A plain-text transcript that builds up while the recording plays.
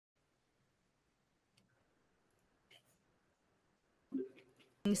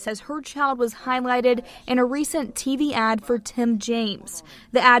says her child was highlighted in a recent TV ad for Tim James.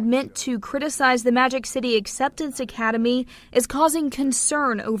 The ad, meant to criticize the Magic City Acceptance Academy, is causing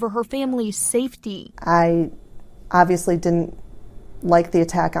concern over her family's safety. I obviously didn't like the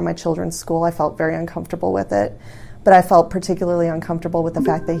attack on my children's school. I felt very uncomfortable with it. But I felt particularly uncomfortable with the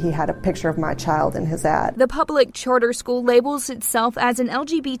fact that he had a picture of my child in his ad. The public charter school labels itself as an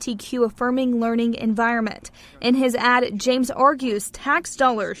LGBTQ-affirming learning environment. In his ad, James argues tax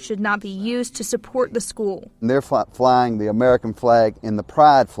dollars should not be used to support the school. They're flying the American flag and the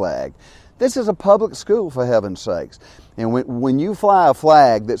pride flag. This is a public school, for heaven's sakes. And when you fly a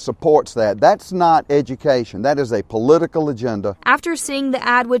flag that supports that, that's not education. That is a political agenda. After seeing the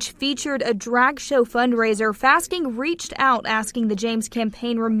ad, which featured a drag show fundraiser, Fasking reached out asking the James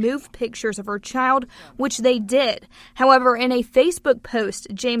campaign remove pictures of her child, which they did. However, in a Facebook post,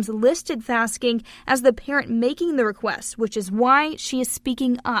 James listed Fasking as the parent making the request, which is why she is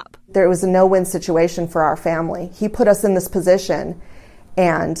speaking up. There was a no-win situation for our family. He put us in this position,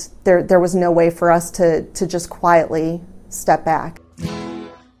 and there was no way for us to just quietly step back.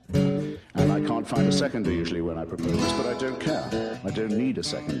 And I can't find a seconder usually when I propose this, but I don't care. I don't need a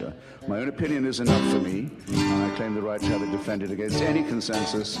seconder. My own opinion is enough for me, and I claim the right to have it defended against any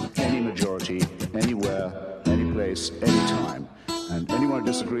consensus, any majority, anywhere, any place, any time. And anyone who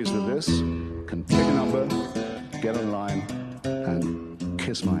disagrees with this can pick a number, get online, and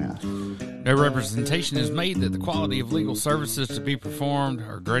kiss my ass. No representation is made that the quality of legal services to be performed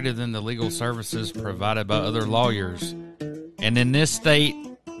are greater than the legal services provided by other lawyers. And in this state,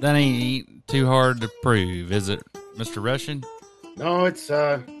 that ain't too hard to prove, is it, Mr. Russian? No, it's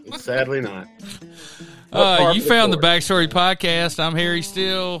sadly not. You found the Backstory Podcast. I'm Harry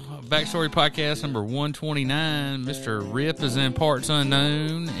Steele. Backstory Podcast number 129. Mr. Ripp is in parts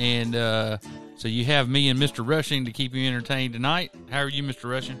unknown, and so you have me and Mr. Rushing to keep you entertained tonight. How are you, Mr.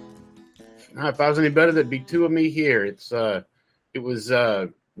 Rushing? If I was any better, there'd be two of me here. It was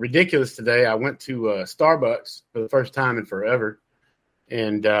ridiculous today. I went to Starbucks for the first time in forever,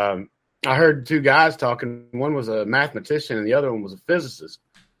 and I heard two guys talking. One was a mathematician, and the other one was a physicist.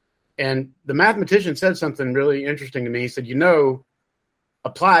 And the mathematician said something really interesting to me. He said,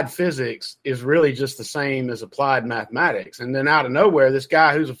 applied physics is really just the same as applied mathematics. And then out of nowhere, this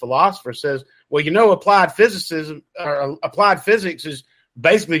guy who's a philosopher says, well, applied physics is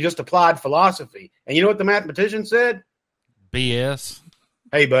basically just applied philosophy. And you know what the mathematician said? BS.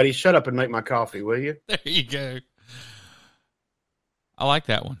 Hey, buddy, shut up and make my coffee, will you? There you go. I like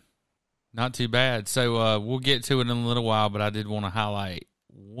that one. Not too bad. So we'll get to it in a little while, but I did want to highlight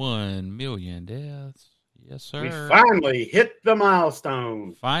 1 million deaths. Yes, sir. We finally hit the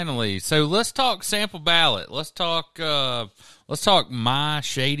milestone. Finally. So let's talk sample ballot. Let's talk my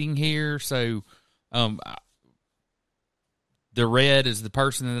shading here. So the red is the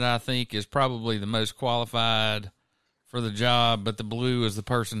person that I think is probably the most qualified for the job, but the blue is the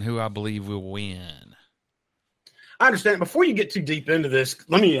person who I believe will win. I understand. Before you get too deep into this,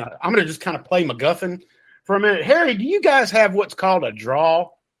 I'm going to just kind of play MacGuffin for a minute. Harry, do you guys have what's called a draw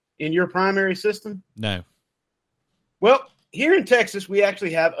in your primary system? No. Well, here in Texas, we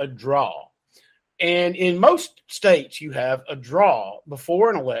actually have a draw. And in most states, you have a draw before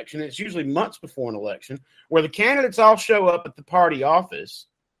an election. It's usually months before an election, where the candidates all show up at the party office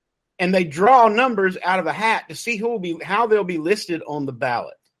and they draw numbers out of a hat to see how they'll be listed on the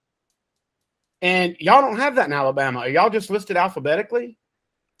ballot. And y'all don't have that in Alabama. Are y'all just listed alphabetically?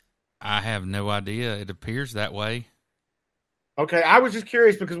 I have no idea. It appears that way. Okay, I was just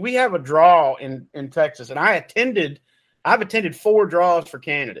curious because we have a draw in Texas, and I've attended 4 draws for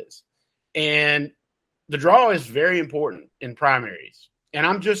candidates. And the draw is very important in primaries. And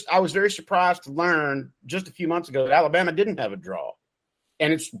I was very surprised to learn just a few months ago that Alabama didn't have a draw.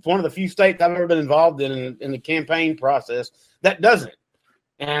 And it's one of the few states I've ever been involved in the campaign process that doesn't.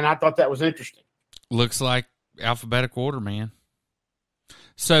 And I thought that was interesting. Looks like alphabetical order, man.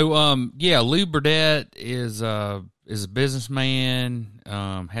 So, Lou Burdett is a businessman,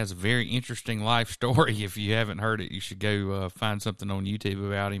 has a very interesting life story. If you haven't heard it, you should go find something on YouTube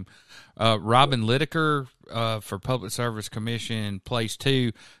about him. Robin Lideker for Public Service Commission, place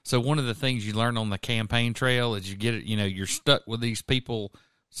 2. So one of the things you learn on the campaign trail is you're stuck with these people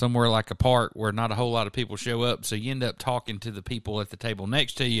somewhere like a park where not a whole lot of people show up. So you end up talking to the people at the table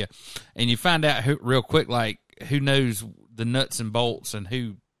next to you, and you find out real quick, like, who knows the nuts and bolts and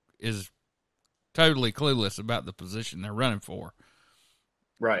who is totally clueless about the position they're running for.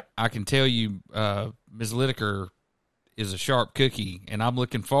 Right. I can tell you, Ms. Lideker is a sharp cookie, and I'm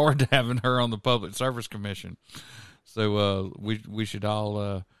looking forward to having her on the Public Service Commission. So we should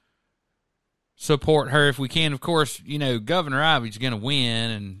all support her if we can. Of course, you know, Governor Ivey's going to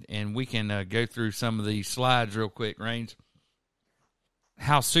win, and we can go through some of these slides real quick, Raines.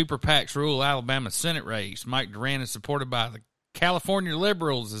 How super PACs rule Alabama Senate race. Mike Durant is supported by the California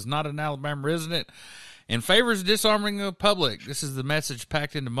liberals, is not an Alabama resident, and favors disarming the public. This is the message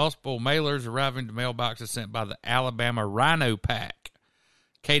packed into multiple mailers arriving to mailboxes sent by the Alabama Rhino PAC.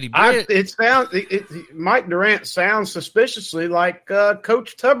 Katie Britt. Mike Durant sounds suspiciously like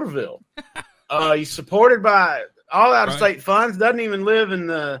Coach Tuberville. He's supported by all out-of-state funds, doesn't even live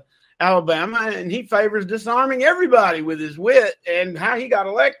in Alabama, and he favors disarming everybody with his wit. And how he got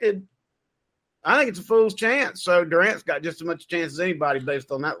elected, I think it's a fool's chance. So Durant's got just as much chance as anybody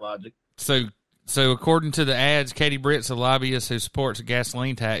based on that logic. So according to the ads, Katie Britt's a lobbyist who supports a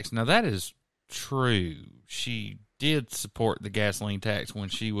gasoline tax. Now, that is true. She did support the gasoline tax when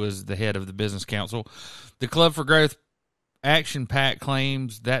she was the head of the business council. The Club for Growth Action PAC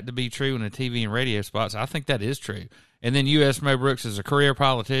claims that to be true in the TV and radio spots. I think that is true. And then U.S. Mo Brooks is a career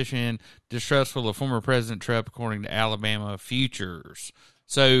politician, distrustful of former President Trump, according to Alabama Futures.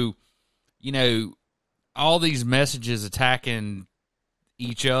 So, you know, all these messages attacking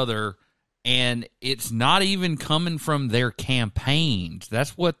each other, and it's not even coming from their campaigns.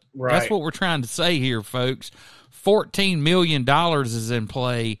 That's what we're trying to say here, folks. $14 million is in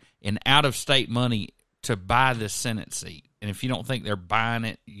play in out-of-state money to buy this Senate seat. And if you don't think they're buying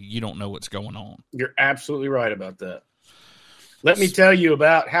it, you don't know what's going on. You're absolutely right about that. Let me tell you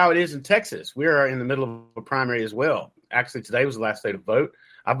about how it is in Texas. We are in the middle of a primary as well. Actually, today was the last day to vote.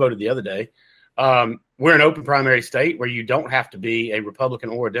 I voted the other day. We're an open primary state where you don't have to be a Republican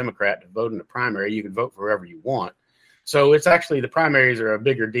or a Democrat to vote in the primary. You can vote for whoever you want. So it's actually the primaries are a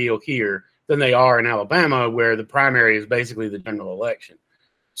bigger deal here than they are in Alabama, where the primary is basically the general election.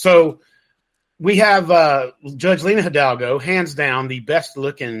 So we have Judge Lena Hidalgo, hands down the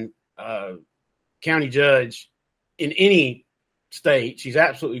best-looking county judge in any state. She's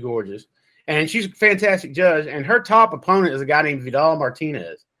absolutely gorgeous, and she's a fantastic judge. And her top opponent is a guy named Vidal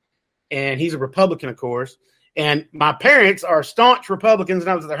Martinez, and he's a Republican, of course. And my parents are staunch Republicans,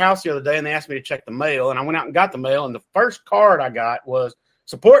 and I was at their house the other day, and they asked me to check the mail, and I went out and got the mail, and the first card I got was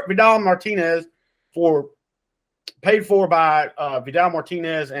support Vidal Martinez paid for by Vidal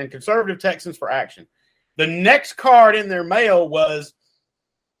Martinez and Conservative Texans for Action. The next card in their mail was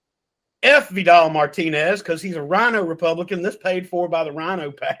F Vidal Martinez, because he's a Rhino Republican. This paid for by the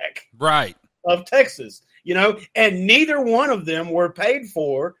Rhino PAC, right, of Texas. You know, and neither one of them were paid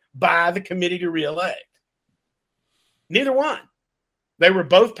for by the committee to reelect. Neither one. They were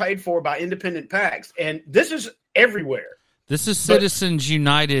both paid for by independent PACs, and this is everywhere. This is Citizens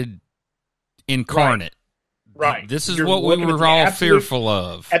United incarnate. Right. This is what we were all fearful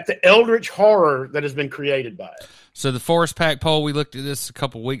of. At the eldritch horror that has been created by it. So the Forest PAC poll, we looked at this a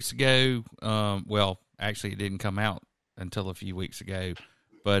couple weeks ago. Well, actually, it didn't come out until a few weeks ago.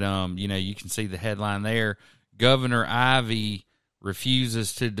 But, you know, you can see the headline there. Governor Ivey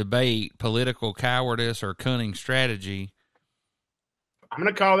refuses to debate political cowardice or cunning strategy. I'm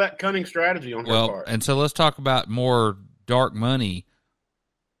going to call that cunning strategy on her part. And so let's talk about more dark money.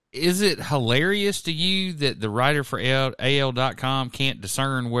 Is it hilarious to you that the writer for AL.com can't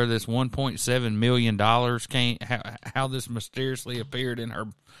discern where this $1.7 million came, how this mysteriously appeared in her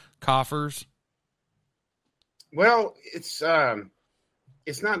coffers? Well, it's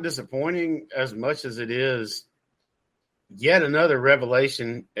not disappointing as much as it is yet another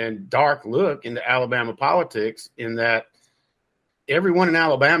revelation and dark look into Alabama politics, in that everyone in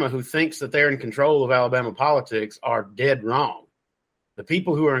Alabama who thinks that they're in control of Alabama politics are dead wrong. The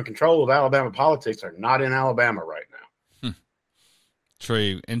people who are in control of Alabama politics are not in Alabama right now.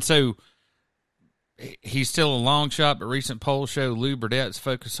 True. And so he's still a long shot, but recent polls show Lou Burdett's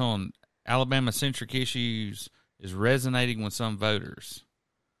focus on Alabama-centric issues is resonating with some voters.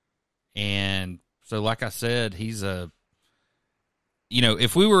 And so, like I said, he's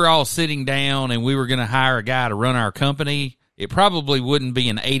if we were all sitting down and we were going to hire a guy to run our company, it probably wouldn't be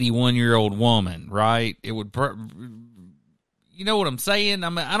an 81-year-old woman, right? It would, you know what I'm saying? I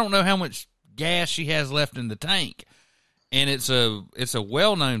mean, I don't know how much gas she has left in the tank. And it's a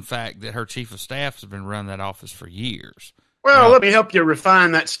well-known fact that her chief of staff has been running that office for years. Well, let me help you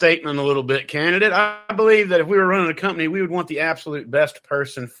refine that statement a little bit, candidate. I believe that if we were running a company, we would want the absolute best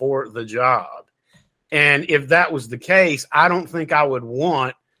person for the job. And if that was the case, I don't think I would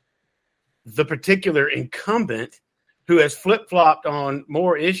want the particular incumbent who has flip-flopped on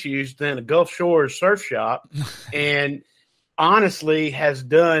more issues than a Gulf Shores surf shop and honestly has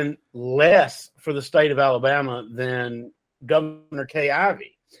done less for the state of Alabama than Governor Kay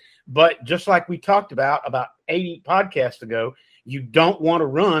Ivey. But just like we talked about 80 podcasts ago, you don't want to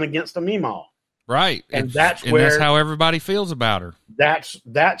run against a meemaw. Right. And that's how everybody feels about her.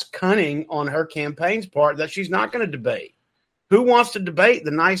 That's cunning on her campaign's part that she's not going to debate. Who wants to debate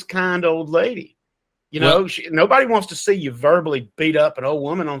the nice, kind old lady? Nobody wants to see you verbally beat up an old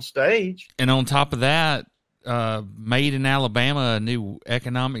woman on stage. And on top of that, Made in Alabama, a new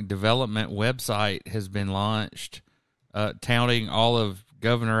economic development website has been launched, touting all of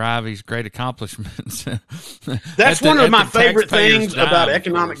Governor Ivey's great accomplishments. That's one of my favorite things about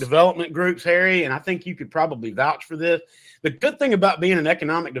economic development groups, Harry, and I think you could probably vouch for this. The good thing about being an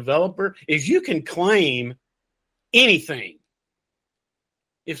economic developer is you can claim anything.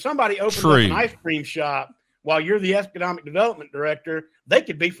 If somebody opens up an ice cream shop while you're the economic development director, they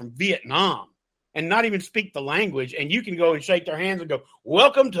could be from Vietnam and not even speak the language, and you can go and shake their hands and go,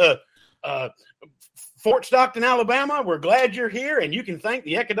 "Welcome to Fort Stockton, Alabama. We're glad you're here, and you can thank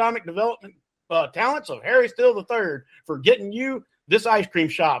the economic development talents of Harry Still III for getting you this ice cream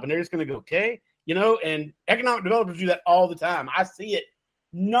shop." And they're just going to go, "Okay." And economic developers do that all the time. I see it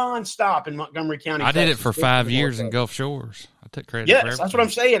nonstop in Montgomery County. I did it for 5 years in Gulf Shores. I took credit. Yes, that's what I'm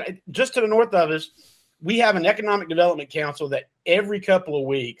saying. Just to the north of us, we have an economic development council that every couple of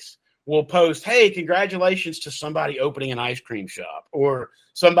weeks will post, "Hey, congratulations to somebody opening an ice cream shop or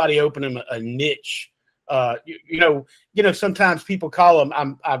somebody opening a niche." Sometimes people call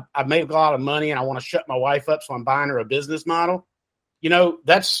them, I've made a lot of money and I want to shut my wife up, so I'm buying her a business model.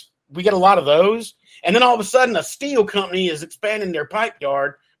 We get a lot of those. And then all of a sudden a steel company is expanding their pipe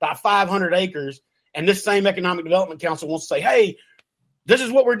yard by 500 acres. And this same economic development council wants to say, "Hey, this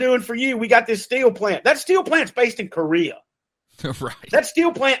is what we're doing for you. We got this steel plant." That steel plant's based in Korea. Right. That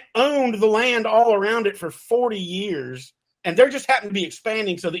steel plant owned the land all around it for 40 years. And they're just happen to be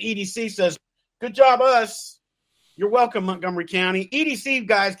expanding. So the EDC says, "Good job, us. You're welcome, Montgomery County." EDC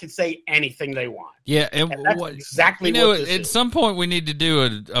guys can say anything they want. Yeah, and that's exactly what this at is. Some point we need to do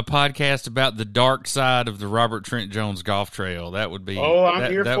a podcast about the dark side of the Robert Trent Jones Golf Trail. That would be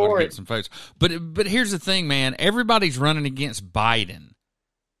I'm here that for would it. get some folks. But here's the thing, man. Everybody's running against Biden.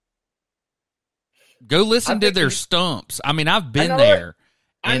 Go listen to their stumps. I mean, I've been there.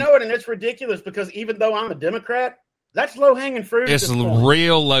 I know it, and it's ridiculous because even though I'm a Democrat, that's low-hanging fruit. It's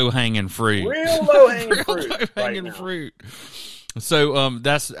real low-hanging fruit. Real low-hanging fruit. Low-hanging fruit. So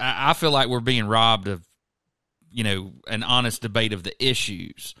I feel like we're being robbed of, an honest debate of the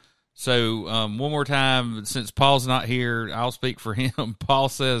issues. So one more time, since Paul's not here, I'll speak for him. Paul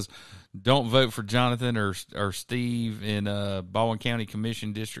says, don't vote for Jonathan or Steve in Baldwin County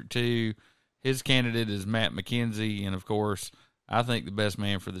Commission District 2. His candidate is Matt McKenzie, and of course, I think the best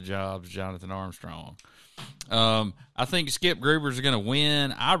man for the job is Jonathan Armstrong. I think Skip Gruber's going to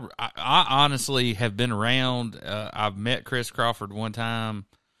win. I honestly have been around. I've met Chris Crawford one time.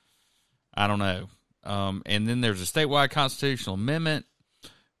 I don't know. And then there's a statewide constitutional amendment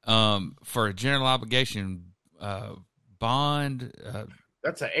for a general obligation bond.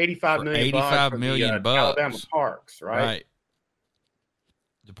 That's an $85 million $85 million bucks. Alabama parks, right? Right.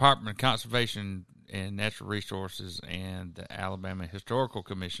 Department of Conservation and Natural Resources and the Alabama Historical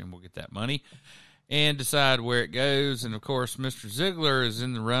Commission will get that money and decide where it goes. And, of course, Mr. Ziegler is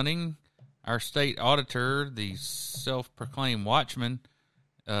in the running. Our state auditor, the self-proclaimed watchman,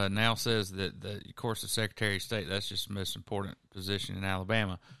 now says that, of course, the Secretary of State, that's just the most important position in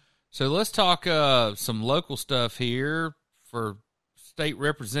Alabama. So let's talk some local stuff here for State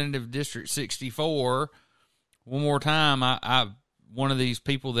Representative District 64. One more time, I one of these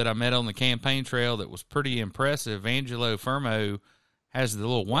people that I met on the campaign trail that was pretty impressive, Angelo Fermo, has the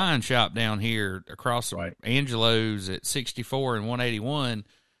little wine shop down here across from Angelo's at 64 and 181,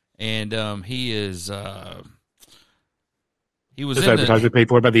 and he was this advertisement paid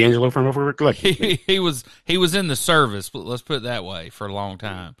for by the Angelo Fermo for collection. He was in the service, let's put it that way, for a long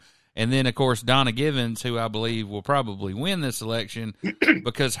time. And then, of course, Donna Givens, who I believe will probably win this election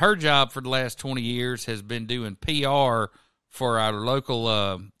because her job for the last 20 years has been doing PR for our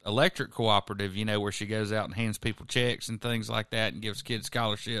local electric cooperative, where she goes out and hands people checks and things like that and gives kids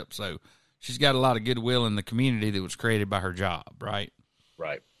scholarships. So she's got a lot of goodwill in the community that was created by her job, right?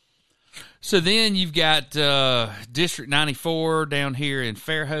 Right. So then you've got District 94 down here in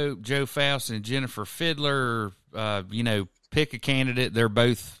Fairhope, Joe Faust and Jennifer Fiddler. Pick a candidate.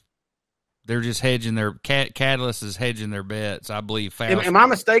 They're just hedging their Catalyst is hedging their bets. I believe Faust. Am I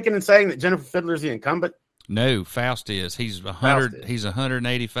mistaken in saying that Jennifer Fiddler is the incumbent? No, Faust is. He's 100. He's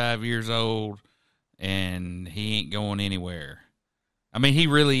 185 years old, and he ain't going anywhere. I mean, he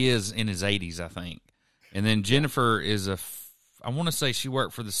really is in his 80s, I think. And then Jennifer is I want to say she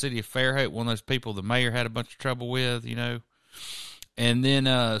worked for the city of Fairhope, one of those people the mayor had a bunch of trouble with, And then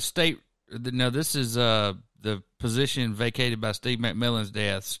this is the position vacated by Steve McMillan's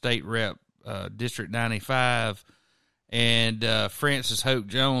death, State Rep District 95. And Francis Hope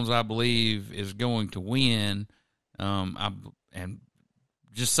Jones, I believe, is going to win. And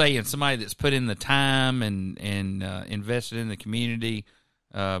just saying, somebody that's put in the time and invested in the community.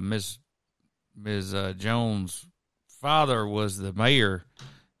 Ms. Jones' father was the mayor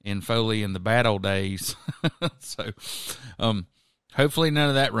in Foley in the bad old days. So hopefully none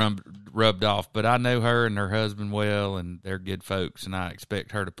of that rubbed off. But I know her and her husband well, and they're good folks, and I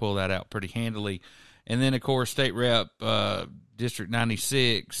expect her to pull that out pretty handily. And then, of course, State Rep District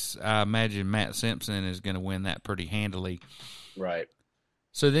 96, I imagine Matt Simpson is going to win that pretty handily. Right.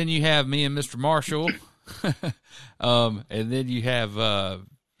 So then you have me and Mr. Marshall, and then you have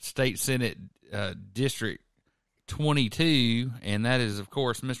State Senate District 22, and that is, of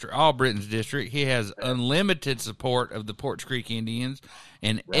course, Mr. Albritton's district. He has unlimited support of the Porch Creek Indians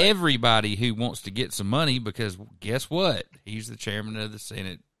and everybody who wants to get some money because guess what? He's the chairman of the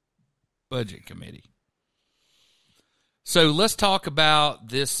Senate Budget Committee. So let's talk about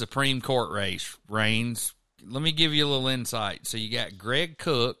this Supreme Court race, Raines. Let me give you a little insight. So you got Greg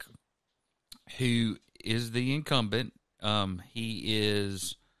Cook, who is the incumbent. He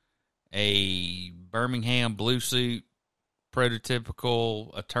is a Birmingham blue suit,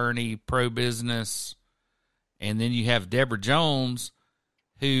 prototypical attorney, pro-business. And then you have Deborah Jones,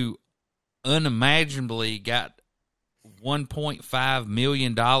 who unimaginably got $1.5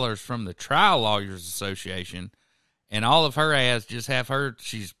 million from the Trial Lawyers Association, and all of her ads just have her,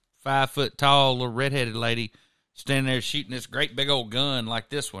 she's 5 foot tall, little redheaded lady, standing there shooting this great big old gun like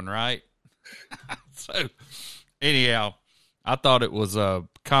this one, right? So, anyhow, I thought it was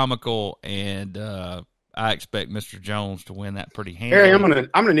comical, and I expect Mr. Jones to win that pretty handily. Harry, I'm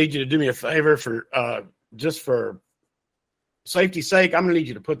gonna need you to do me a favor for just for safety's sake. I'm gonna need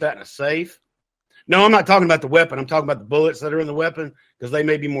you to put that in a safe. No, I'm not talking about the weapon. I'm talking about the bullets that are in the weapon because they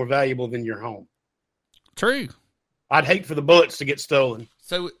may be more valuable than your home. True. I'd hate for the bullets to get stolen.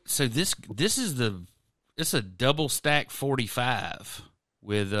 So this is it's a double stack 45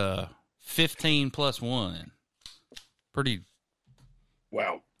 with 15 plus 1. Pretty.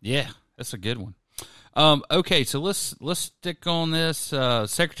 Wow. Yeah, that's a good one. Okay, so let's stick on this.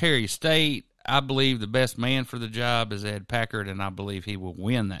 Secretary of State, I believe the best man for the job is Ed Packard, and I believe he will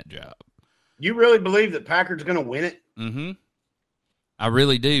win that job. You really believe that Packard's going to win it? Mm-hmm. I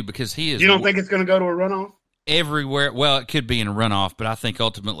really do, because he is. You don't think it's going to go to a runoff? Everywhere. Well, it could be in a runoff, but I think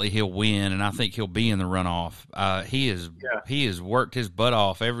ultimately he'll win, and I think he'll be in the runoff. He has worked his butt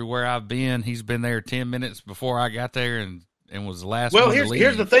off everywhere I've been. He's been there 10 minutes before I got there, and was the last one to leave.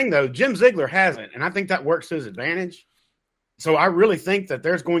 Here's the thing, though. Jim Ziegler hasn't, and I think that works to his advantage. So I really think that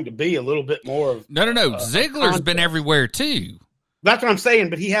there's going to be a little bit more of no. Ziegler's been everywhere too. That's what I'm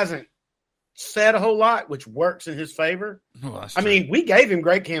saying, but he hasn't said a whole lot, which works in his favor. Well, I mean, we gave him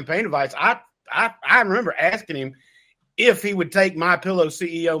great campaign advice. I remember asking him if he would take My Pillow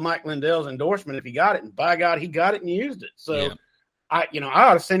CEO Mike Lindell's endorsement if he got it, and by God, he got it and used it. So, yeah. I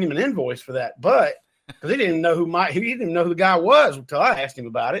ought to send him an invoice for that, but because he didn't even know who the guy was until I asked him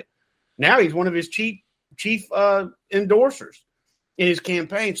about it. Now he's one of his chief endorsers in his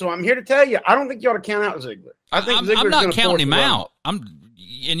campaign. So I'm here to tell you, I don't think you ought to count out Ziegler. I think I'm not counting him out.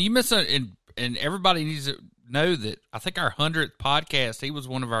 And everybody needs to know that I think our 100th podcast, he was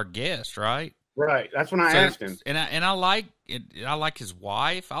one of our guests, right? Right. That's when I asked him. And I like it. I like his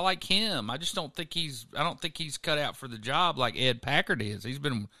wife. I like him. I just don't think he's cut out for the job like Ed Packard is.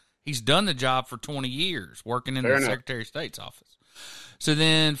 He's done the job for 20 years working in the Secretary of State's office. So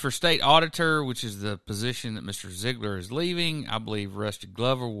then for state auditor, which is the position that Mr. Ziegler is leaving, I believe Rusty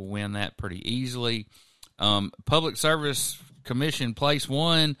Glover will win that pretty easily. Public Service Commission, place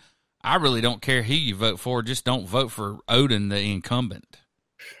 1. I really don't care who you vote for. Just don't vote for Odin, the incumbent.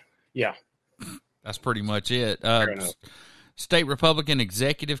 Yeah. That's pretty much it. State Republican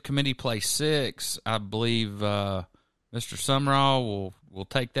Executive Committee, place 6. I believe Mr. Summerall will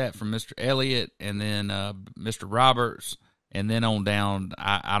take that from Mr. Elliott, and then Mr. Roberts, and then on down.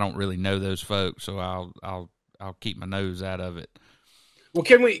 I don't really know those folks, so I'll keep my nose out of it. Well,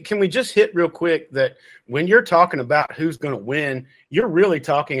 can we just hit real quick that when you're talking about who's going to win, you're really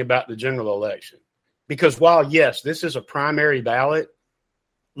talking about the general election. Because while, yes, this is a primary ballot,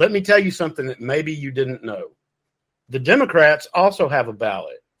 let me tell you something that maybe you didn't know. The Democrats also have a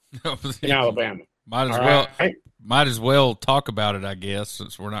ballot in Alabama. Might as well talk about it, I guess,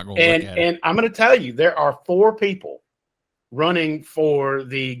 since we're not going to look at it. And I'm going to tell you, there are 4 people running for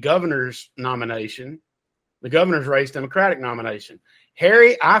the governor's nomination, the governor's race Democratic nomination.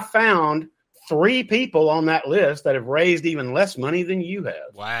 Harry, I found 3 people on that list that have raised even less money than you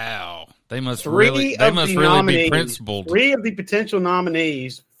have. Wow. They must really be principled. 3 of the potential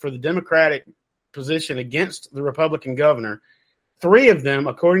nominees for the Democratic position against the Republican governor, 3 of them,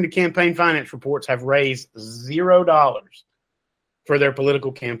 according to campaign finance reports, have raised $0 for their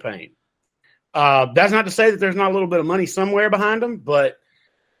political campaign. That's not to say that there's not a little bit of money somewhere behind them, but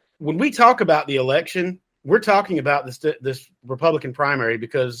when we talk about the election, we're talking about this Republican primary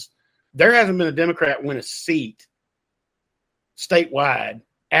because there hasn't been a Democrat win a seat statewide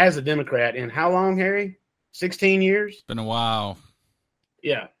as a Democrat in how long, Harry? 16 years? It's been a while.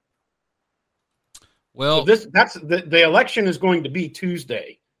 Yeah. Well, so the election is going to be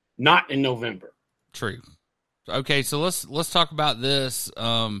Tuesday, not in November. True. Okay, so let's talk about this.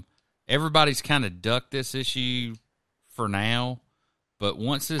 Everybody's kind of ducked this issue for now, but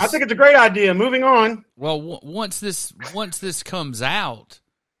once this, I think it's a great idea. Moving on. Well, once this comes out,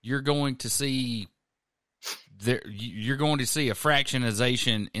 you're going to see a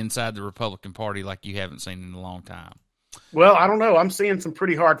fractionization inside the Republican Party like you haven't seen in a long time. Well, I don't know. I'm seeing some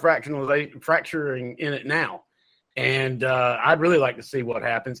pretty hard fracturing in it now. And I'd really like to see what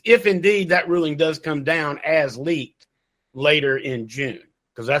happens if indeed that ruling does come down as leaked later in June,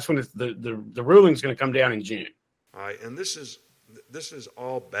 because that's when the ruling's going to come down in June. All right, and this is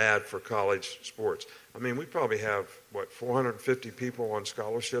all bad for college sports. I mean, we probably have, 450 people on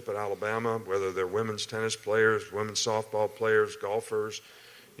scholarship at Alabama, whether they're women's tennis players, women's softball players, golfers,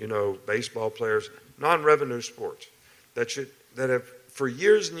 baseball players, non-revenue sports that have for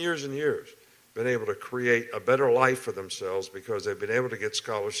years and years and years been able to create a better life for themselves because they've been able to get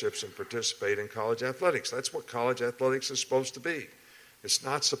scholarships and participate in college athletics. That's what college athletics is supposed to be. It's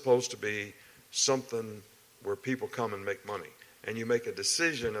not supposed to be something where people come and make money. And you make a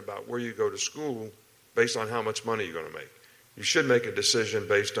decision about where you go to school based on how much money you're going to make. You should make a decision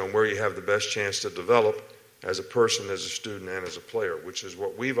based on where you have the best chance to develop as a person, as a student, and as a player, which is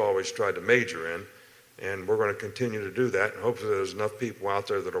what we've always tried to major in. And we're going to continue to do that. And hopefully there's enough people out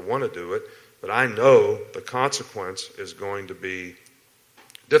there that want to do it. But I know the consequence is going to be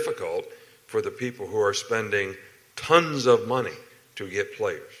difficult for the people who are spending tons of money to get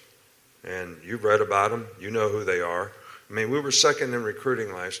players. And you've read about them. You know who they are. I mean, we were second in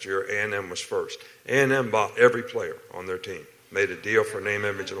recruiting last year. A&M was first. A&M bought every player on their team, made a deal for name,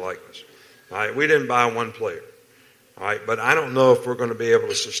 image, and likeness. All right, we didn't buy one player. All right, but I don't know if we're going to be able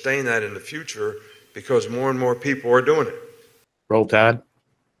to sustain that in the future because more and more people are doing it. Roll Tide.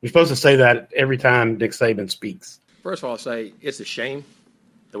 You're supposed to say that every time Nick Saban speaks. First of all, I'll say it's a shame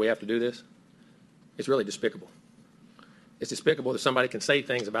that we have to do this. It's really despicable. It's despicable that somebody can say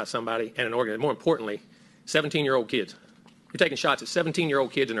things about somebody and an organization. More importantly, 17-year-old kids. You're taking shots at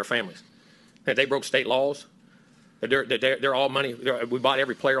 17-year-old kids and their families. And they broke state laws. They're all money. We bought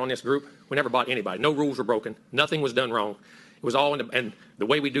every player on this group. We never bought anybody. No rules were broken. Nothing was done wrong. It was all and the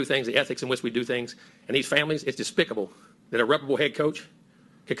way we do things, the ethics in which we do things. And these families, it's despicable that a reputable head coach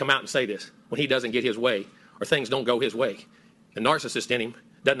could come out and say this when he doesn't get his way or things don't go his way. The narcissist in him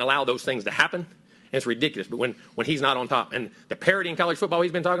doesn't allow those things to happen. And it's ridiculous. But when he's not on top, and the parity in college football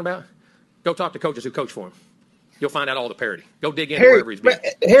he's been talking about, go talk to coaches who coach for him. You'll find out all the parity. Go dig in wherever he's been.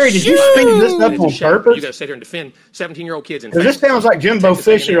 Harry, did you speed this up on purpose? You got to sit here and defend 17-year-old kids. Because this sounds like Jimbo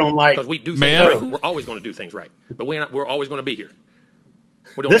Fisher on because we do things right. We're always going to do things right, but we're always going to be here.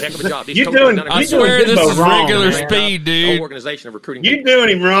 We're doing a heck of a job. I swear this is regular speed, dude. Organization of recruiting. You're doing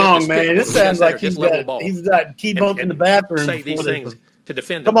him wrong, man. This sounds like he's got key bump in the bathroom. Say these things to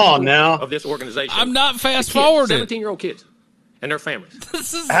defend. Come on now. Of this organization. I'm not fast forwarding. 17-year-old kids and their families.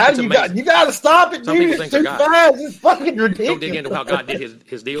 How do you got to stop it, dude? It's too fast. It's fucking ridiculous. Go dig into how God did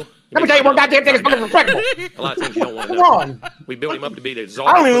his deal. Let me tell you one goddamn thing is fucking respectable. A lot of things you don't want to know. Come on. We built him up to be the czar.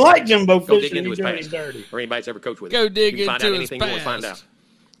 I don't even like Jimbo Fisher. Go dig into his past. Or anybody's ever coached with him. Go dig into his past. You can find out anything you want to find out.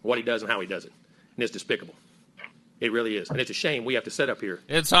 What he does and how he does it. And it's despicable. It really is. And it's a shame we have to sit up here.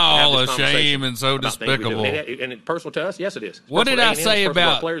 It's all a shame and so despicable. And it's personal to us? Yes, it is. What did I say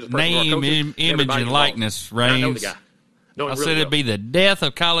about name, image, and likeness, Raines? I know the guy. I said it'd be the death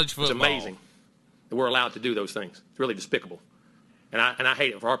of college football. It's amazing that we're allowed to do those things. It's really despicable. And I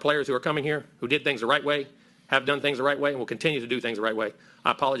hate it. For our players who are coming here, who did things the right way, have done things the right way, and will continue to do things the right way,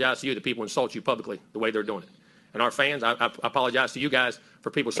 I apologize to you that people insult you publicly the way they're doing it. And our fans, I apologize to you guys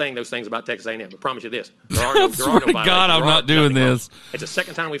for people saying those things about Texas A&M. I promise you this. There are no violations. God, I'm not doing this. It's the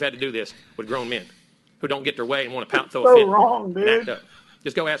second time we've had to do this with grown men who don't get their way and want to throw a fit wrong, dude. and act up.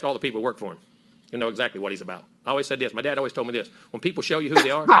 Just go ask all the people who work for him. You'll know exactly what he's about. I always said this. My dad always told me this. When people show you who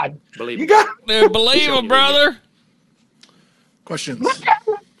they are, believe them. Believe them, brother. Questions?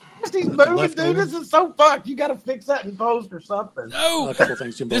 watch these movies, dude. This is so fucked. You got to fix that in post or something. No, a couple of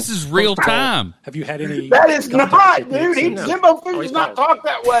things, Jimbo. This is real time. Have you had any? That is not, dude. No. Jimbo Fisher does not talk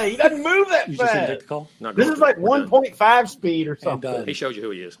that way. He doesn't move that You just didn't take fast. the call? Not This going is to. like 1.5 speed or something. And, He shows you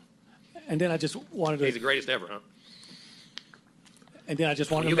who he is. And then I just wanted He's the to. greatest ever, huh? And then I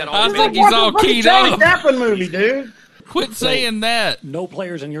just wanted You to. got I all think the he's all Fucking keyed Charlie up. Chaplin movie, dude. Quit saying that. No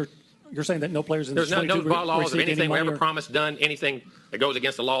players in your. You're saying that no players in There's the no 22 laws of received any anything we money ever or- promised, done anything that goes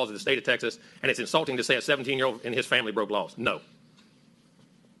against the laws of the state of Texas, and it's insulting to say a 17-year-old and his family broke laws. No.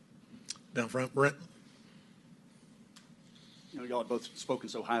 Down front, Brent. Y'all have both spoken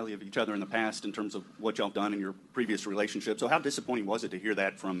so highly of each other in the past in terms of what y'all have done in your previous relationship. So how disappointing was it to hear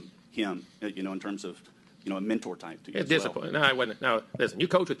that from him, in terms of, a mentor type to you It's as well? disappointing. No, it wasn't. No, listen, you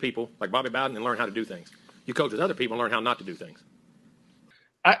coach with people like Bobby Bowden and learn how to do things. You coach with other people and learn how not to do things.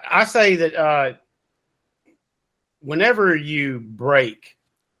 I say that whenever you break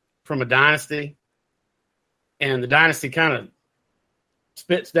from a dynasty and the dynasty kind of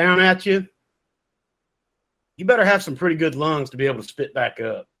spits down at you, you better have some pretty good lungs to be able to spit back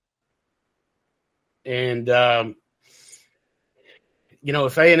up. And,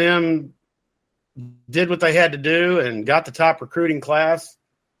 if A&M did what they had to do and got the top recruiting class,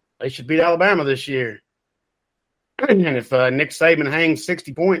 they should beat Alabama this year. And if Nick Saban hangs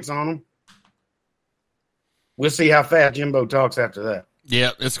 60 points on them, we'll see how fast Jimbo talks after that. Yeah,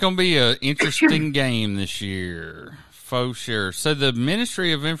 it's going to be an interesting game this year, for sure. So the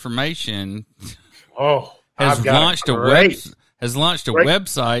Ministry of Information has launched a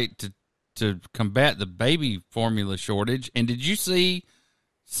website to combat the baby formula shortage. And did you see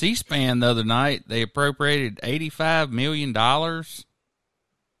C-SPAN the other night? They appropriated $85 million.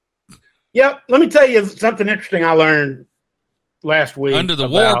 Yep. Let me tell you something interesting I learned last week. Under the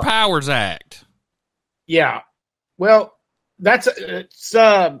War Powers Act. Yeah. Well, it's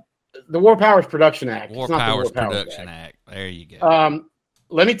the War Powers Production Act. War It's not the Powers War Powers Production Act. There you go.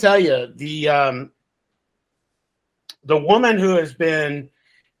 Let me tell you, the woman who has been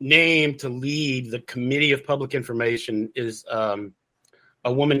named to lead the Committee of Public Information is a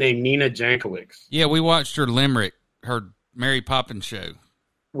woman named Nina Jankowicz. Yeah, we watched her limerick, her Mary Poppins show.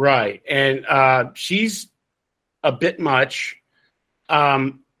 Right. And she's a bit much,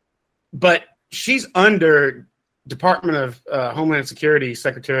 but she's under Department of Homeland Security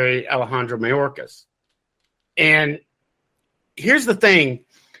Secretary Alejandro Mayorkas. And here's the thing.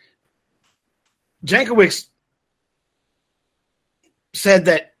 Jankowicz said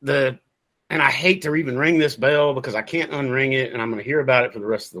that and I hate to even ring this bell because I can't unring it and I'm going to hear about it for the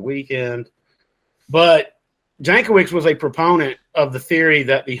rest of the weekend. But Jankowicz was a proponent of the theory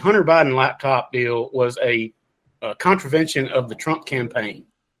that the Hunter Biden laptop deal was a contravention of the Trump campaign.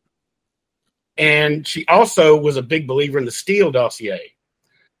 And she also was a big believer in the Steele dossier.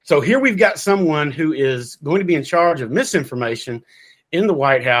 So here we've got someone who is going to be in charge of misinformation in the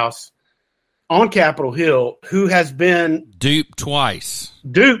White House on Capitol Hill, who has been duped twice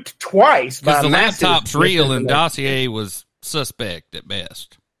by because the laptop's real and dossier was suspect at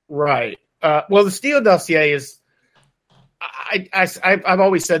best. Right. Well, the Steele dossier is. I've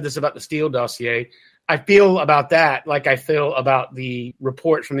always said this about the Steele dossier. I feel about that like I feel about the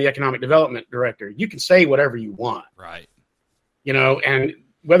report from the Economic Development Director. You can say whatever you want, right? And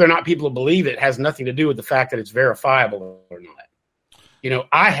whether or not people believe it has nothing to do with the fact that it's verifiable or not.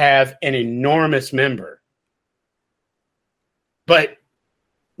 I have an enormous member, but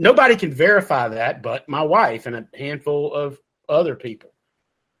nobody can verify that but my wife and a handful of other people.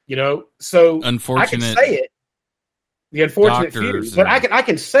 So unfortunate. I can say it. The unfortunate few, but I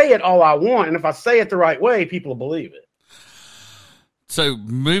can say it all I want, and if I say it the right way, people will believe it. So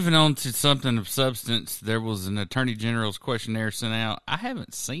moving on to something of substance, there was an Attorney General's questionnaire sent out. I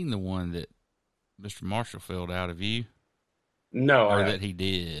haven't seen the one that Mr. Marshall filled out. Have you? No, or that he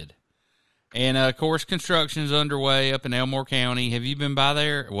did. And of course, construction's underway up in Elmore County. Have you been by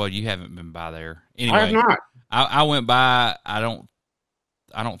there? Well, you haven't been by there. Anyway, I have not. I went by. I don't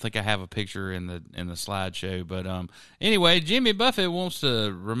think I have a picture in the slideshow, but anyway, Jimmy Buffett wants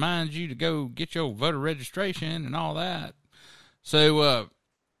to remind you to go get your voter registration and all that. So,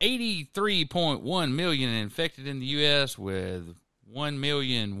 83.1 million infected in the U.S. with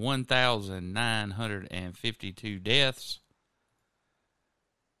 1,001,952 deaths.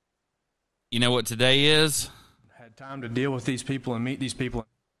 You know what today is? Had time to deal with these people and meet these people.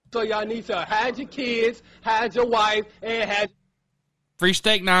 So y'all need to hide your kids, hide your wife, and hide. Free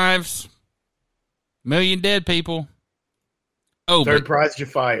steak knives. Million dead people. Oh, third prize, you're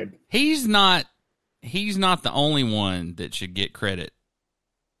fired. He's not the only one that should get credit.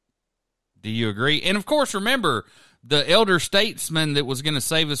 Do you agree? And of course, remember, the elder statesman that was going to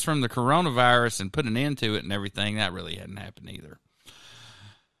save us from the coronavirus and put an end to it and everything, that really hadn't happened either.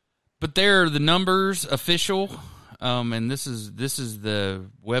 But there are the numbers official, and this is the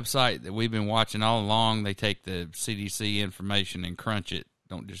website that we've been watching all along. They take the CDC information and crunch it.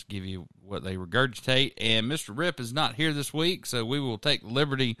 Don't just give you what they regurgitate. And Mr. Ripp is not here this week, so we will take the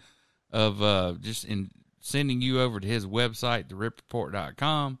liberty of just in sending you over to his website,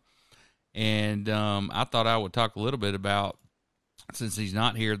 therippreport.com. And I thought I would talk a little bit about, since he's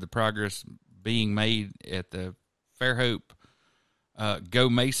not here, the progress being made at the Fairhope Go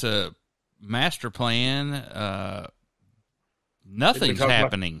Mesa master plan. Nothing's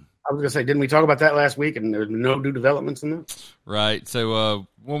happening. I was going to say, didn't we talk about that last week? And there's no new developments in that. Right. So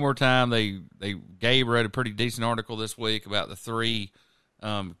one more time, Gabe wrote a pretty decent article this week about the three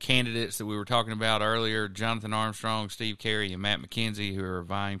candidates that we were talking about earlier: Jonathan Armstrong, Steve Carey, and Matt McKenzie, who are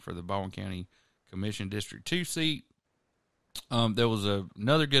vying for the Baldwin County Commission District 2 seat. There was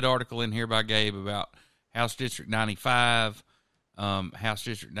another good article in here by Gabe about House District 95, House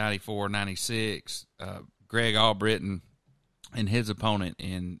District 94, 96, Greg Albritton, and his opponent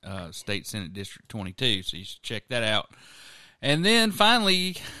in State Senate District 22. So you should check that out. And then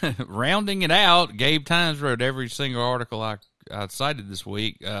finally, rounding it out, Gabe Times wrote every single article I cited this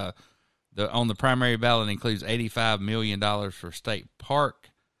week. On the primary ballot includes $85 million for State Park.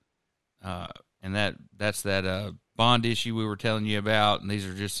 And that's that bond issue we were telling you about. And these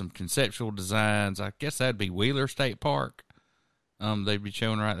are just some conceptual designs. I guess that'd be Wheeler State Park. They'd be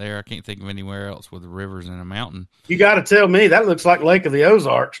showing right there. I can't think of anywhere else with the rivers and a mountain. You got to tell me that looks like Lake of the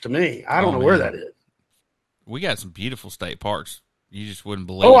Ozarks to me. I don't know where that is. We got some beautiful state parks. You just wouldn't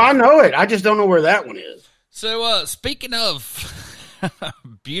believe. Oh, I know it. I just don't know where that one is. So, speaking of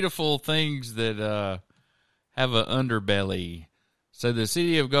beautiful things that have an underbelly, so the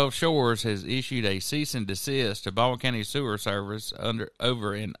city of Gulf Shores has issued a cease and desist to Baldwin County Sewer Service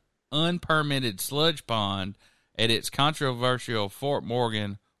over an unpermitted sludge pond at its controversial Fort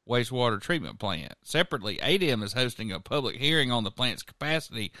Morgan wastewater treatment plant. Separately, ADM is hosting a public hearing on the plant's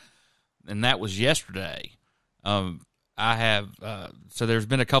capacity, and that was yesterday. So there's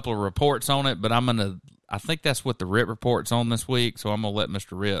been a couple of reports on it, but I think that's what the Ripp report's on this week, so I'm going to let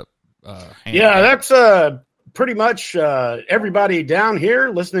Mr. Ripp handle that. That's pretty much everybody down here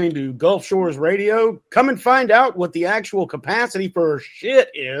listening to Gulf Shores Radio. Come and find out what the actual capacity for shit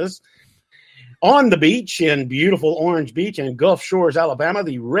is on the beach in beautiful Orange Beach in Gulf Shores, Alabama,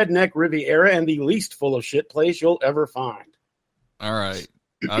 the redneck Riviera, and the least full of shit place you'll ever find. All right.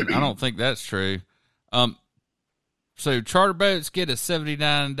 I don't think that's true. So charter boats get a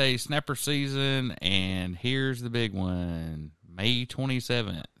 79-day snapper season, and here's the big one. May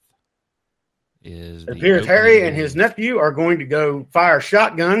 27th is it appears Harry and his nephew are going to go fire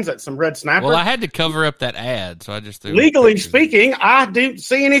shotguns at some red snappers. Well, I had to cover up that ad, so I just threw legally speaking, I didn't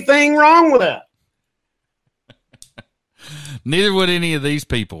see anything wrong with that. Neither would any of these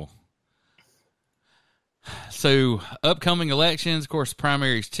people. So, upcoming elections, of course,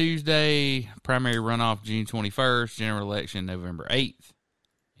 primaries Tuesday, primary runoff June 21st, general election November 8th.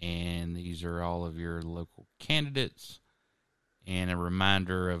 And these are all of your local candidates. And a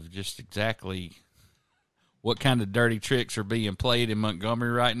reminder of just exactly what kind of dirty tricks are being played in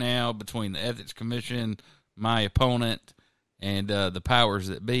Montgomery right now between the Ethics Commission, my opponent, and the powers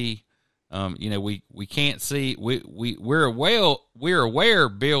that be. We can't see. We're aware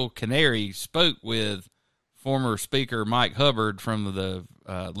Bill Canary spoke with former Speaker Mike Hubbard from the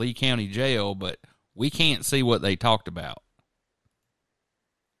Lee County Jail, but we can't see what they talked about.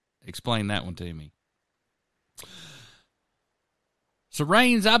 Explain that one to me. So,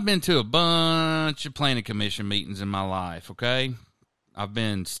 Raines, I've been to a bunch of planning commission meetings in my life, okay? I've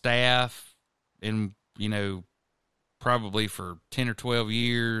been staff in, probably for 10 or 12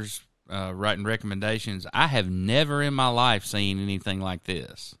 years, writing recommendations. I have never in my life seen anything like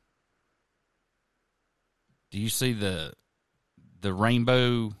this. Do you see the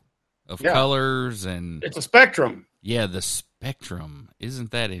rainbow of colors? And it's a spectrum. Yeah, the spectrum.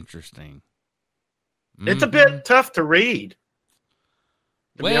 Isn't that interesting? It's a bit tough to read.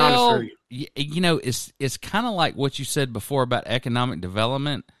 To be honest with you. It's kind of like what you said before about economic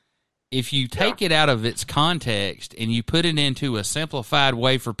development. If you take it out of its context and you put it into a simplified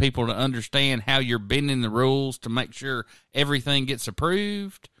way for people to understand how you're bending the rules to make sure everything gets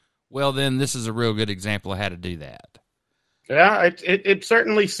approved, well, then this is a real good example of how to do that. Yeah, it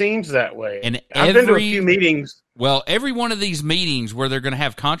certainly seems that way. And I've been to a few meetings. Well, every one of these meetings where they're going to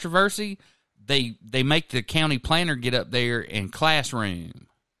have controversy, they make the county planner get up there and classroom.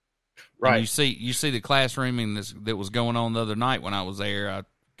 Right. And you see the classrooming that was going on the other night when I was there. I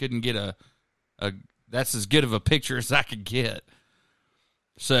couldn't get a that's as good of a picture as I could get.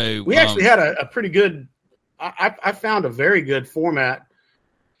 So we actually had a pretty good. I found a very good format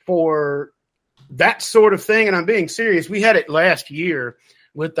for that sort of thing, and I'm being serious. We had it last year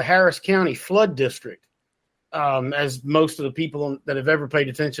with the Harris County Flood District. As most of the people that have ever paid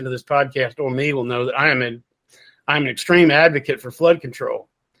attention to this podcast or me will know, that I'm an extreme advocate for flood control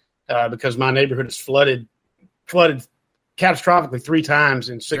because my neighborhood is flooded catastrophically 3 times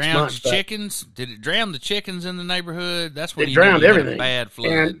in 6 months. Chickens? Did it drown the chickens in the neighborhood? That's when it drowned everything. Bad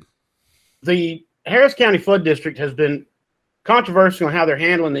flood. And the Harris County Flood District has been controversial on how they're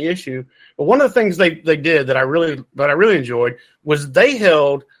handling the issue. But one of the things they did that I really enjoyed was they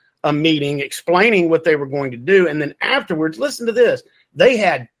held a meeting explaining what they were going to do, and then afterwards, listen to this: they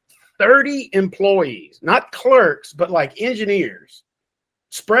had 30 employees, not clerks, but like engineers,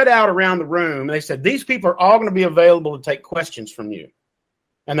 spread out around the room. They said, these people are all going to be available to take questions from you.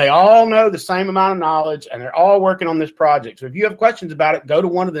 And they all know the same amount of knowledge, and they're all working on this project. So if you have questions about it, go to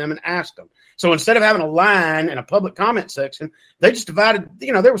one of them and ask them. So instead of having a line and a public comment section, they just divided,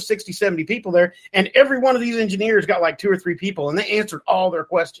 there were 60, 70 people there, and every one of these engineers got like 2 or 3 people, and they answered all their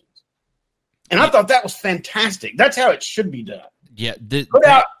questions. And I thought that was fantastic. That's how it should be done. Yeah.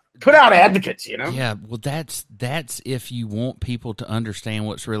 Put out advocates, Yeah, well, that's if you want people to understand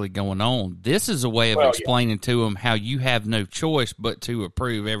what's really going on. This is a way of explaining to them how you have no choice but to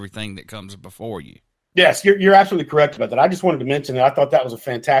approve everything that comes before you. Yes, you're absolutely correct about that. I just wanted to mention that I thought that was a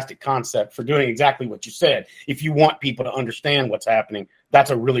fantastic concept for doing exactly what you said. If you want people to understand what's happening,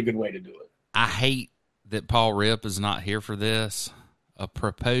 that's a really good way to do it. I hate that Paul Ripp is not here for this. A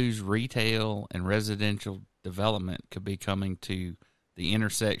proposed retail and residential development could be coming to the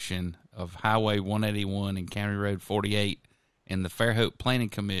intersection of Highway 181 and County Road 48, and the Fairhope Planning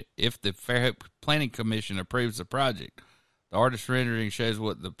Commission. If the Fairhope Planning Commission approves the project, the artist rendering shows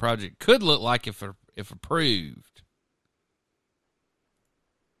what the project could look like if approved.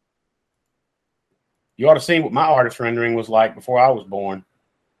 You ought to see what my artist rendering was like before I was born.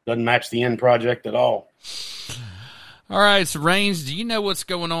 Doesn't match the end project at all. All right, so Raines, do you know what's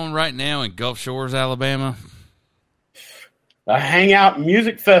going on right now in Gulf Shores, Alabama? A Hangout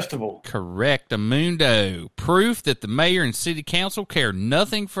Music Festival. Correct, Amundo. Proof that the mayor and city council care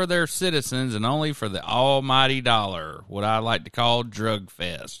nothing for their citizens and only for the almighty dollar, what I like to call drug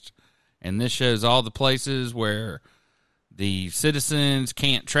fest. And this shows all the places where the citizens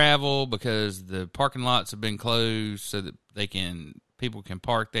can't travel because the parking lots have been closed so that people can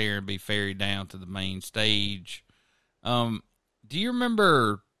park there and be ferried down to the main stage. Do you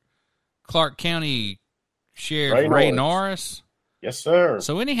remember Clark County Sheriff Ray Norris? Yes, sir.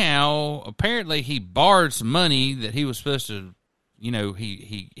 So anyhow, apparently he borrowed some money that he was supposed to,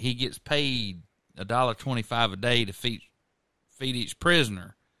 he gets paid $1.25 a day to feed each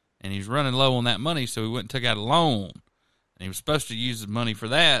prisoner, and he's running low on that money, so he went and took out a loan, and he was supposed to use the money for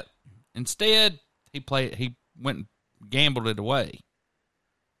that. Instead, he went and gambled it away.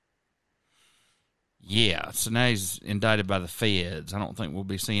 Yeah, so now he's indicted by the feds. I don't think we'll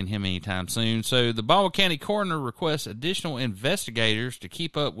be seeing him anytime soon. So the Baldwin County coroner requests additional investigators to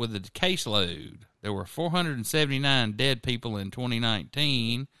keep up with the caseload. There were 479 dead people in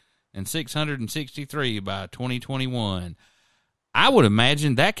 2019 and 663 by 2021. I would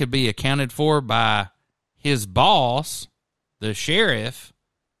imagine that could be accounted for by his boss, the sheriff,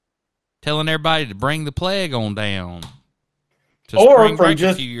 telling everybody to bring the plague on down. Or from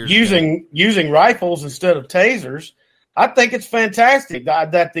just using rifles instead of tasers. I think it's fantastic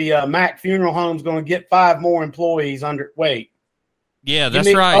that the Mack Funeral Home is going to get 5 more employees under. Wait. Yeah,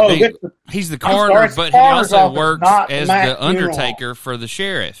 that's right. He's the coroner, but he also works as the undertaker for the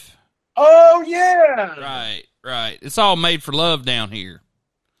sheriff. Oh, yeah. Right. It's all made for love down here.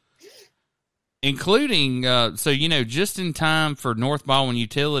 Including, just in time for North Baldwin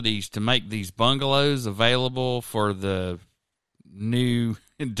Utilities to make these bungalows available for the new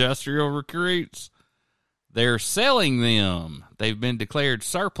industrial recruits. They're selling them. They've been declared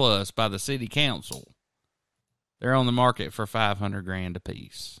surplus by the city council. They're on the market for $500,000 a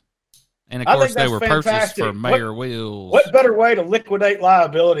piece. And of course, they were purchased for Mayor Wills. What better way to liquidate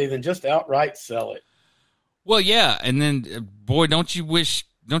liability than just outright sell it? Well, yeah, and then, boy, don't you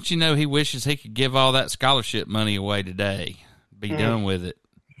know he wishes he could give all that scholarship money away today? Be done with it.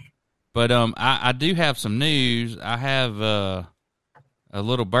 But I do have some news. I have a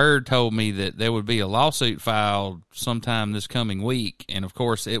little bird told me that there would be a lawsuit filed sometime this coming week, and of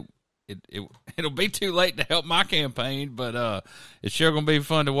course it'll be too late to help my campaign, but it's sure going to be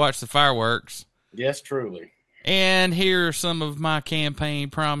fun to watch the fireworks. Yes, truly. And here are some of my campaign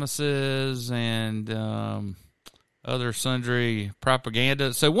promises, and other sundry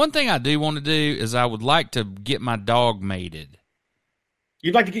propaganda. So one thing I do want to do is I would like to get my dog mated.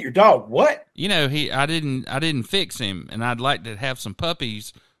 You'd like to get your dog what? You know, I didn't fix him, and I'd like to have some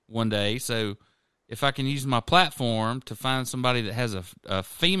puppies one day. So if I can use my platform to find somebody that has a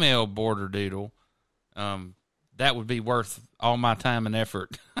female border doodle, that would be worth all my time and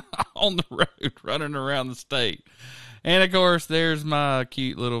effort on the road, running around the state. And, of course, there's my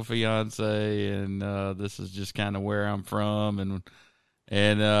cute little fiance, and this is just kind of where I'm from,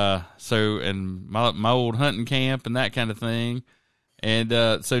 and my old hunting camp and that kind of thing. And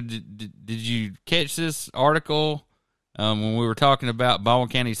so did you catch this article when we were talking about Baldwin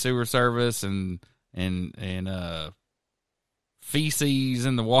County Sewer Service and feces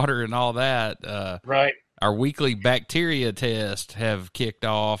in the water and all that? Right. Our weekly bacteria test have kicked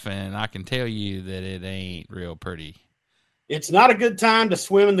off, and I can tell you that it ain't real pretty. It's not a good time to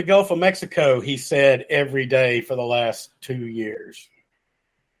swim in the Gulf of Mexico, he said every day for the last 2 years.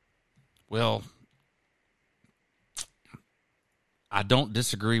 Well, I don't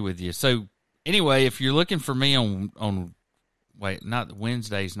disagree with you. So anyway, if you're looking for me on not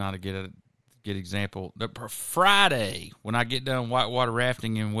Wednesday's not a good example. But Friday, when I get done whitewater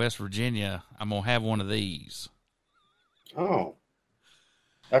rafting in West Virginia, I'm gonna have one of these. Oh,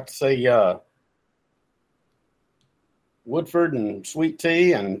 that's a Woodford and sweet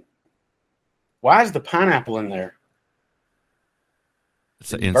tea. And why is the pineapple in there?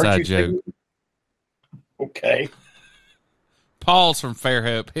 It's an inside joke. Okay. Paul's from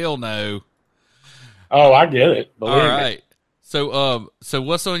Fairhope. He'll know. Oh, I get it. Believe All right. me. So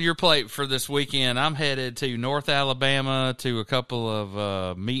what's on your plate for this weekend? I'm headed to North Alabama to a couple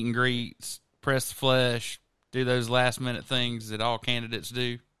of meet and greets, press the flesh, do those last minute things that all candidates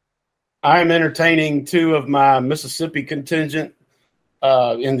do. I'm entertaining two of my Mississippi contingent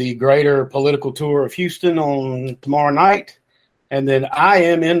in the greater political tour of Houston on tomorrow night. And then I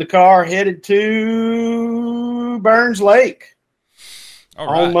am in the car headed to Burns Lake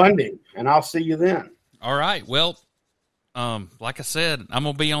on Monday. And I'll see you then. All right. Well, like I said, I'm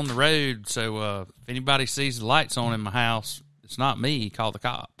going to be on the road. So if anybody sees the lights on in my house, it's not me. Call the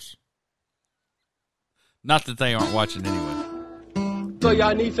cops. Not that they aren't watching anyway. So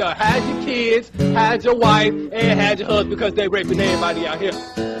y'all need to hide your kids, hide your wife, and hide your husband because they raping everybody out here.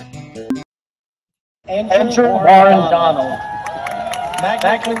 Enter Warren Donald.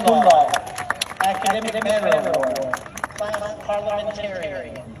 Magna cum laude. Academic Merit Award.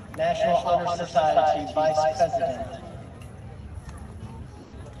 Parliamentarian. National Honor Society Vice President.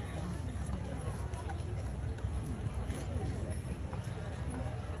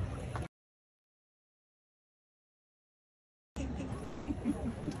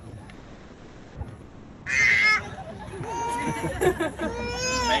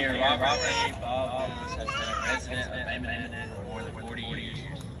 Mayor Robert A. Baldwin has been a resident of Edmond for more than 40 years.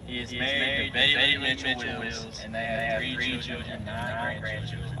 He is married to Betty Mitchell-Wills, and they have 3 children and 9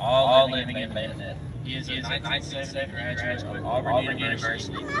 grandchildren, all living in Edmond. He is a 1970 graduate of Auburn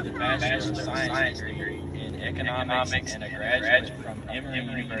University with a Bachelor of Science degree in Economics and a graduate from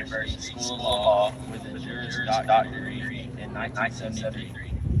Emory University School of Law with a Juris Doctorate degree in 1973.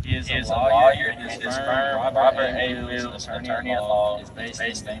 He is a lawyer, and his firm, Robert A. Wills, attorney at law, is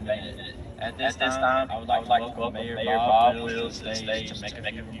based in Edmond. At this time, I would like to welcome Mayor Bob Wills to the stage to make a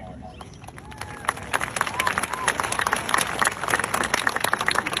few remarks.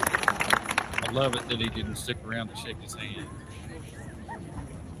 I love it that he didn't stick around to shake his hand.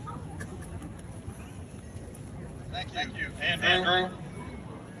 Thank you, Andrew.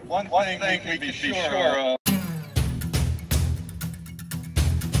 One thing we can be sure of